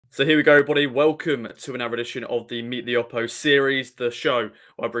So here we go, everybody. Welcome to another edition of the Meet the Oppo series, the show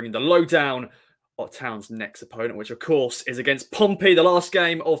where I bring in the lowdown of Town's next opponent, which of course is against Pompey, the last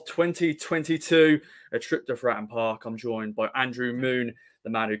game of 2022, a trip to Fratton Park. I'm joined by Andrew Moon, the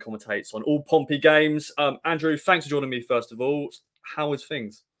man who commentates on all Pompey games. Andrew, thanks for joining me first of all. How is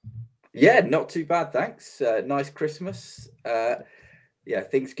things? Yeah, not too bad, thanks. Nice Christmas. Yeah,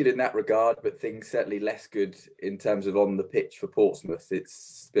 things good in that regard, but things certainly less good in terms of on the pitch for Portsmouth.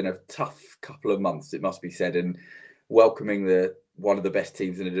 It's been a tough couple of months, it must be said, and welcoming one of the best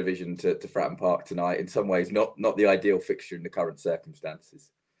teams in the division to Fratton Park tonight, in some ways, not the ideal fixture in the current circumstances.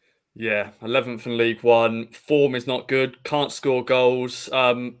 Yeah, 11th in League One. Form is not good. Can't score goals.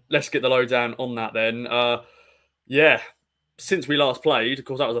 Let's get the lowdown on that then. Yeah, since we last played, of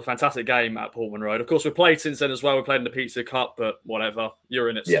course, that was a fantastic game at Portman Road. Of course, we've played since then as well. We played in the Pizza Cup, but whatever. You're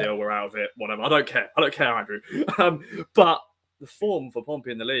in it still. We're out of it. Whatever. I don't care. I don't care, Andrew. But the form for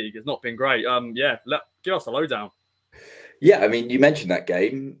Pompey in the league has not been great. Give us the lowdown. Yeah, I mean, you mentioned that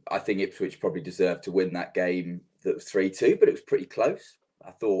game. I think Ipswich probably deserved to win that game that was 3-2, but it was pretty close.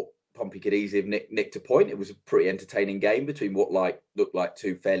 I thought Pompey could easily have nicked a point. It was a pretty entertaining game between what looked like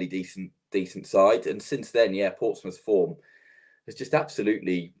two fairly decent sides. And since then, yeah, Portsmouth's form has just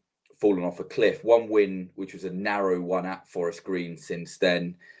absolutely fallen off a cliff. One win, which was a narrow one at Forest Green since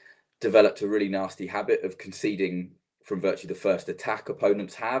then, developed a really nasty habit of conceding from virtually the first attack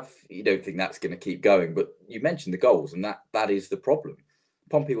opponents have. You don't think that's going to keep going, but you mentioned the goals, and that is the problem.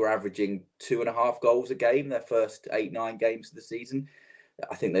 Pompey were averaging 2.5 goals a game their first 8-9 games of the season.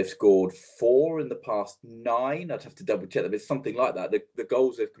 I think they've scored 4 in the past 9. I'd have to double check that, but it's something like that. The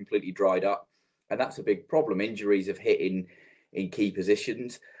goals have completely dried up, and that's a big problem. Injuries have hit in key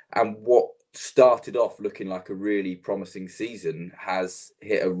positions, and what started off looking like a really promising season has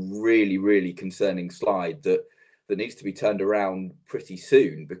hit a really, really concerning slide that needs to be turned around pretty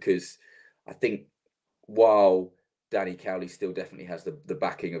soon, because I think while Danny Cowley still definitely has the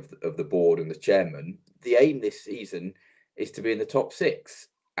backing of the board and the chairman, the aim this season is to be in the top 6.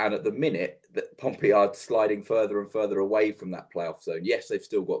 And at the minute, that Pompey are sliding further and further away from that playoff zone. Yes, they've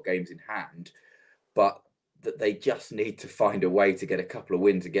still got games in hand, but that they just need to find a way to get a couple of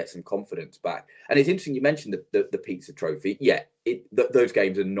wins and get some confidence back. And it's interesting you mentioned the Pizza Trophy. Yeah, those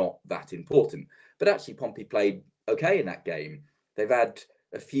games are not that important, but actually Pompey played okay in that game. They've had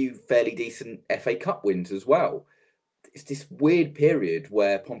a few fairly decent FA Cup wins as well. It's this weird period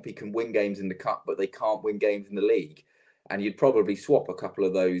where Pompey can win games in the Cup, but they can't win games in the league. And you'd probably swap a couple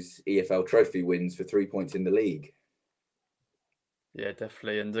of those EFL Trophy wins for 3 points in the league. Yeah,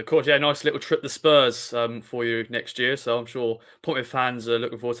 definitely. And of course, yeah, nice little trip to Spurs for you next year. So I'm sure Pompey fans are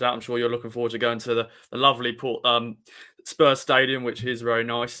looking forward to that. I'm sure you're looking forward to going to the lovely Spurs Stadium, which is very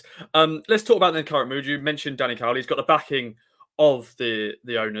nice. Let's talk about the current mood. You mentioned Danny Cowley. He's got the backing of the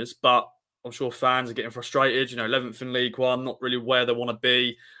owners, but I'm sure fans are getting frustrated. 11th in League One, not really where they want to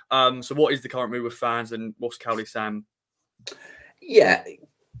be. So what is the current mood with fans, and what's Cowley saying? Yeah,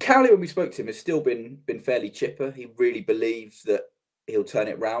 Cowley, when we spoke to him, has still been fairly chipper. He really believes that he'll turn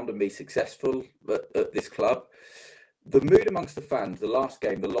it round and be successful at this club. The mood amongst the fans, the last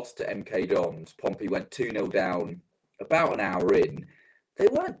game, the loss to MK Dons, Pompey went 2-0 down about an hour in. They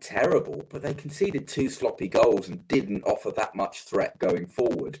weren't terrible, but they conceded 2 sloppy goals and didn't offer that much threat going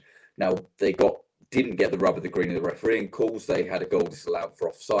forward. Now, they didn't get the rub of the green of the refereeing calls. They had a goal disallowed for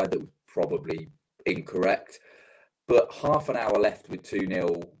offside that was probably incorrect. But half an hour left with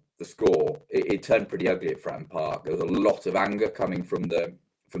 2-0 the score, it turned pretty ugly at Fratton Park. There was a lot of anger coming from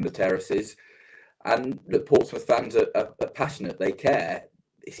the terraces, and the Portsmouth fans are passionate. They care.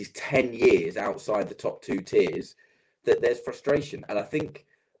 This is 10 years outside the top 2 tiers. That there's frustration, and I think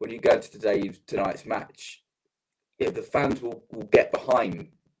when you go into tonight's match, the fans will get behind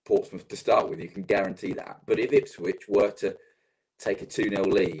Portsmouth to start with. You can guarantee that. But if Ipswich were to take a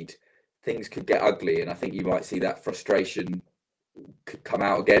 2-0 lead, things could get ugly, and I think you might see that frustration could come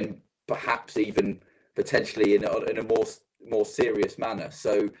out again, perhaps even potentially in a more serious manner.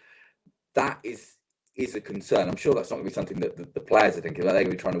 So that is a concern. I'm sure that's not going to be something that the players are thinking about. They're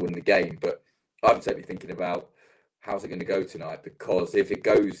going to be trying to win the game, but I'm certainly thinking about how's it going to go tonight, because if it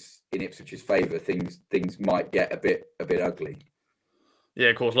goes in Ipswich's favour, things might get a bit ugly. Yeah,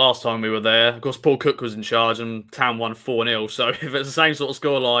 of course, last time we were there, of course, Paul Cook was in charge and Town won 4-0. So if it's the same sort of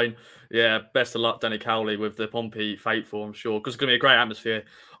scoreline, yeah, best of luck, Danny Cowley, with the Pompey faithful, I'm sure, because it's going to be a great atmosphere,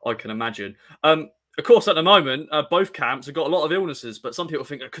 I can imagine. Of course, at the moment, both camps have got a lot of illnesses, but some people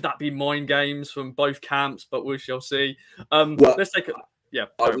think, could that be mind games from both camps? But we shall see. Let's take a... Yeah,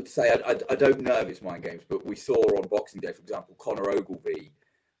 I would say I don't know if it's mind games, but we saw on Boxing Day, for example, Connor Ogilvie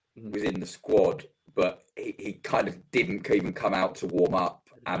was in the squad, but he kind of didn't even come out to warm up.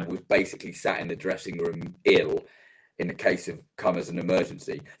 and was basically sat in the dressing room ill in the case of come as an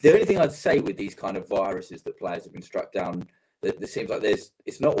emergency. The only thing I'd say with these kind of viruses that players have been struck down, that it seems like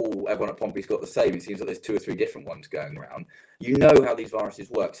it's not all everyone at Pompey's got the same. It seems like there's 2 or 3 different ones going around. You know how these viruses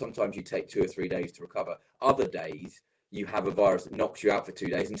work. Sometimes you take 2 or 3 days to recover. Other days you have a virus that knocks you out for 2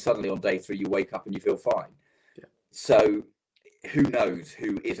 days, and suddenly on day 3 you wake up and you feel fine. Yeah. So who knows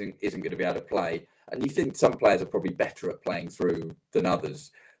who isn't going to be able to play? And you think some players are probably better at playing through than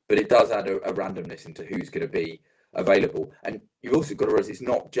others, but it does add a randomness into who's going to be available. And you've also got to realize it's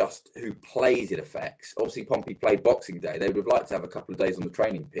not just who plays it affects. Obviously Pompey played Boxing Day. They would have liked to have a couple of days on the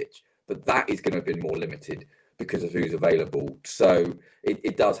training pitch, but that is going to have been more limited because of who's available. So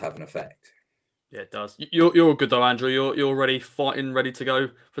it does have an effect. Yeah, it does. You're good though, Andrew. You're ready to go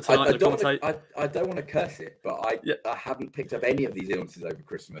for tonight. I don't want to curse it, but I haven't picked up any of these illnesses over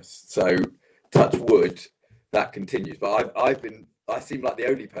Christmas. So touch wood, that continues. But I seem like the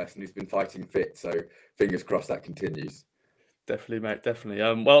only person who's been fighting fit. So fingers crossed that continues. Definitely, mate.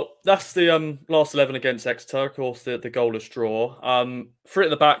 Definitely. Well, that's the last 11 against Exeter. Of course, the goalless draw. 3 at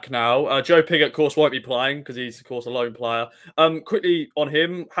the back now. Joe Pigott, of course, won't be playing because he's, of course, a lone player. Quickly on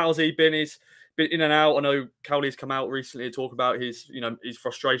him, how's he been? He's been in and out. I know Cowley's come out recently to talk about his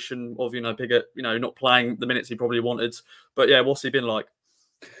frustration of Pigott, not playing the minutes he probably wanted. But yeah, what's he been like?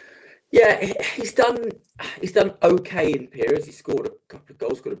 Yeah, he's done okay in periods. He scored a couple of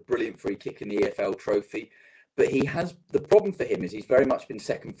goals, got a brilliant free kick in the EFL trophy. But the problem for him is he's very much been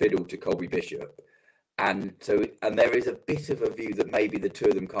second fiddle to Colby Bishop. And there is a bit of a view that maybe the 2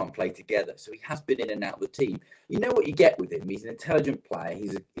 of them can't play together. So he has been in and out of the team. You know what you get with him? He's an intelligent player.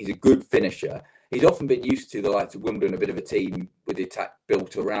 He's a good finisher. He's often been used to the likes of Wimbledon, a bit of a team with the attack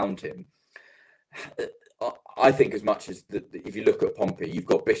built around him. I think as much as if you look at Pompey, you've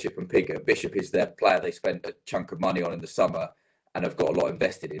got Bishop and Pigott. Bishop is their player they spent a chunk of money on in the summer and have got a lot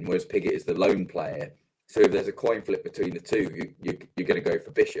invested in, whereas Pigott is the lone player. So if there's a coin flip between the 2, you're going to go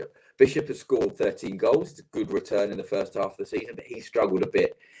for Bishop. Bishop has scored 13 goals. It's a good return in the first half of the season, but he struggled a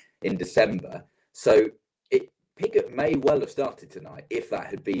bit in December. So Pigott may well have started tonight if that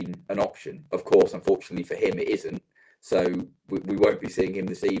had been an option. Of course, unfortunately for him, it isn't. So we won't be seeing him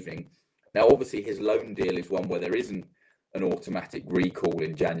this evening. Now, obviously, his loan deal is one where there isn't an automatic recall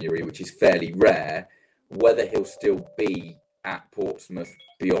in January, which is fairly rare. Whether he'll still be at Portsmouth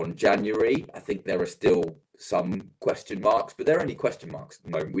beyond January, I think there are still some question marks, but they're only question marks at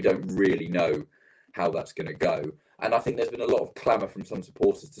the moment. We don't really know how that's going to go. And I think there's been a lot of clamour from some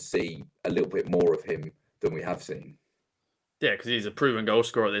supporters to see a little bit more of him than we have seen. Yeah, because he's a proven goal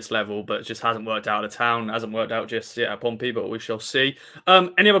scorer at this level, but it just hasn't worked out of town, hasn't worked out just yet at Pompey, but we shall see.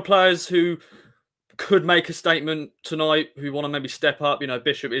 Any other players who could make a statement tonight, who want to maybe step up?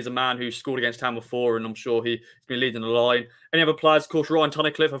 Bishop is a man who scored against town before, and I'm sure he's been leading the line. Any other players? Of course, Ryan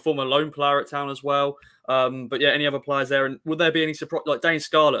Tunnicliffe, a former loan player at town as well. But yeah, any other players there? And would there be any surprise? Like Dane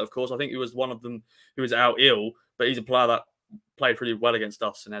Scarlett, of course, I think he was one of them who was out ill, but he's a player that played pretty well against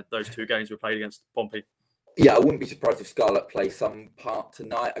us in those 2 games we played against Pompey. Yeah, I wouldn't be surprised if Scarlett plays some part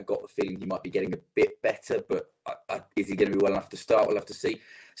tonight. I got the feeling he might be getting a bit better, but is he going to be well enough to start? We'll have to see.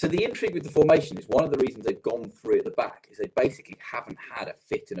 So the intrigue with the formation is one of the reasons they've gone 3 at the back is they basically haven't had a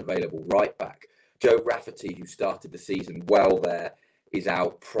fit and available right back. Joe Rafferty, who started the season well there, is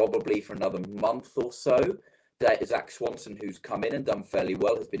out probably for another month or so. Zach Swanson, who's come in and done fairly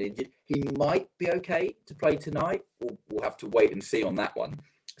well, has been injured. He might be okay to play tonight. We'll have to wait and see on that one.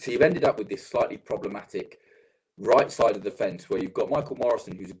 So you've ended up with this slightly problematic right side of the fence where you've got Michael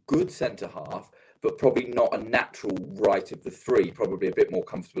Morrison, who's a good centre half, but probably not a natural right of the 3, probably a bit more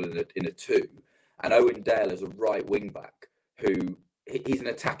comfortable in a 2. And Owen Dale as a right wing back, who he's an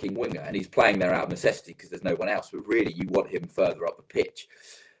attacking winger and he's playing there out of necessity because there's no one else. But really, you want him further up the pitch.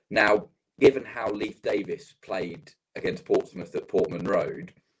 Now, given how Leif Davis played against Portsmouth at Portman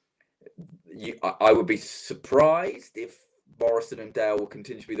Road, I would be surprised if Morrison and Dale will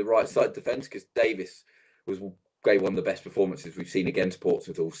continue to be the right side defence, because Davis gave one of the best performances we've seen against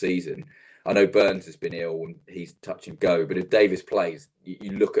Portsmouth all season. I know Burns has been ill and he's touch and go, but if Davis plays,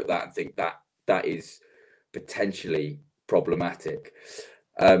 you look at that and think that is potentially problematic.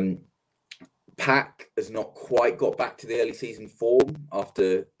 Pack has not quite got back to the early season form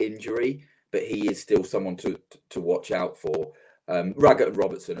after injury, but he is still someone to watch out for. Raggett and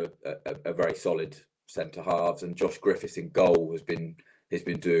Robertson are very solid centre halves, and Josh Griffiths in goal has been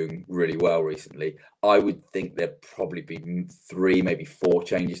doing really well recently. I would think there'd probably be 3, maybe 4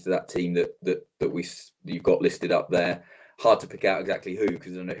 changes to that team that you've got listed up there. Hard to pick out exactly who,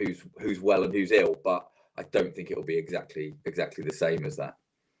 because I don't know who's well and who's ill, but I don't think it'll be exactly the same as that.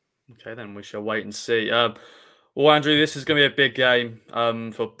 Okay, then we shall wait and see. Well, Andrew, this is going to be a big game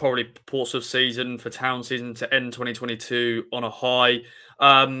for probably Portsmouth season, for Town season to end 2022 on a high.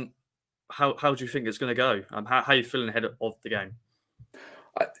 Um, how do you think it's going to go? How are you feeling ahead of the game?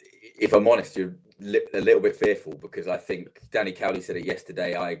 If I'm honest, you're a little bit fearful because I think Danny Cowley said it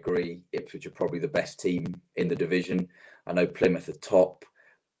yesterday. I agree. Ipswich are probably the best team in the division. I know Plymouth are top.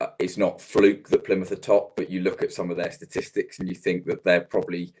 It's not fluke that Plymouth are top, but you look at some of their statistics and you think that they're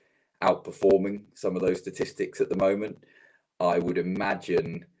probably outperforming some of those statistics at the moment. I would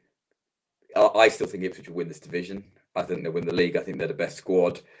imagine. I still think Ipswich will win this division. I think they'll win the league. I think they're the best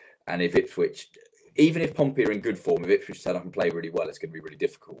squad. And if Ipswich, even if Pompey are in good form, if Ipswich turn up and play really well, it's going to be really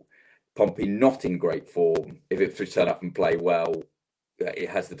difficult. Pompey not in great form, if Ipswich turn up and play well, it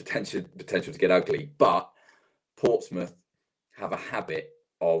has the potential to get ugly. But Portsmouth have a habit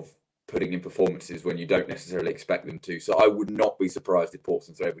of putting in performances when you don't necessarily expect them to. So I would not be surprised if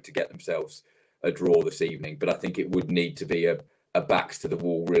Portsmouth are able to get themselves a draw this evening. But I think it would need to be a backs to the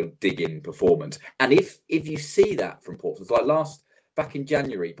wall, real dig-in performance. And if you see that from Portsmouth, like back in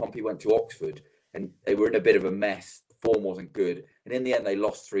January, Pompey went to Oxford and they were in a bit of a mess. Form wasn't good. And in the end, they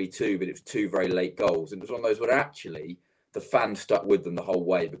lost 3-2, but it was 2 very late goals. And it was one of those where actually the fans stuck with them the whole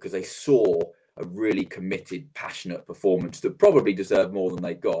way because they saw a really committed, passionate performance that probably deserved more than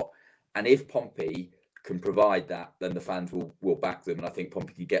they got. And if Pompey can provide that, then the fans will back them. And I think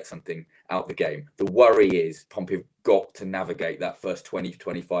Pompey can get something out the game. The worry is Pompey have got to navigate that first 20 to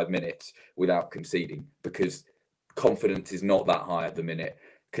 25 minutes without conceding because confidence is not that high at the minute.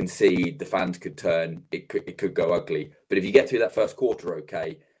 Concede, the fans could turn, it could go ugly. But if you get through that first quarter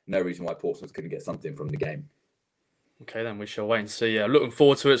okay, no reason why Portsmouth couldn't get something from the game. Okay, then we shall wait and see. Yeah, looking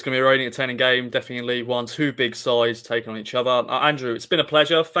forward to it. It's going to be a really entertaining game. Definitely in League One. 2 big sides taking on each other. Andrew, it's been a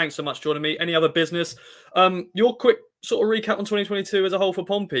pleasure. Thanks so much for joining me. Any other business? Your quick sort of recap on 2022 as a whole for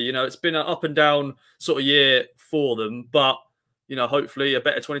Pompey. You know, it's been an up and down sort of year for them, but, you know, hopefully a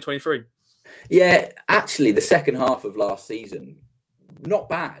better 2023. Yeah, actually, the second half of last season, not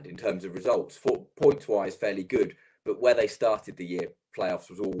bad in terms of results. Points-wise, fairly good. But where they started the year, playoffs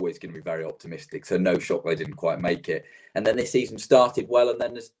was always going to be very optimistic. So no shock they didn't quite make it. And then this season started well and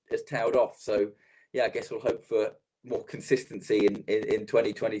then has tailed off. So, yeah, I guess we'll hope for more consistency in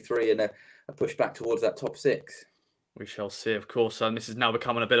 2023 and a push back towards that top 6. We shall see, of course. And this is now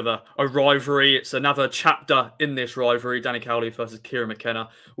becoming a bit of a rivalry. It's another chapter in this rivalry. Danny Cowley versus Kieran McKenna.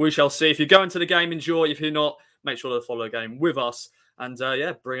 We shall see. If you're going to the game, enjoy. If you're not, make sure to follow the game with us. And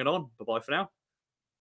yeah, bring it on. Bye-bye for now.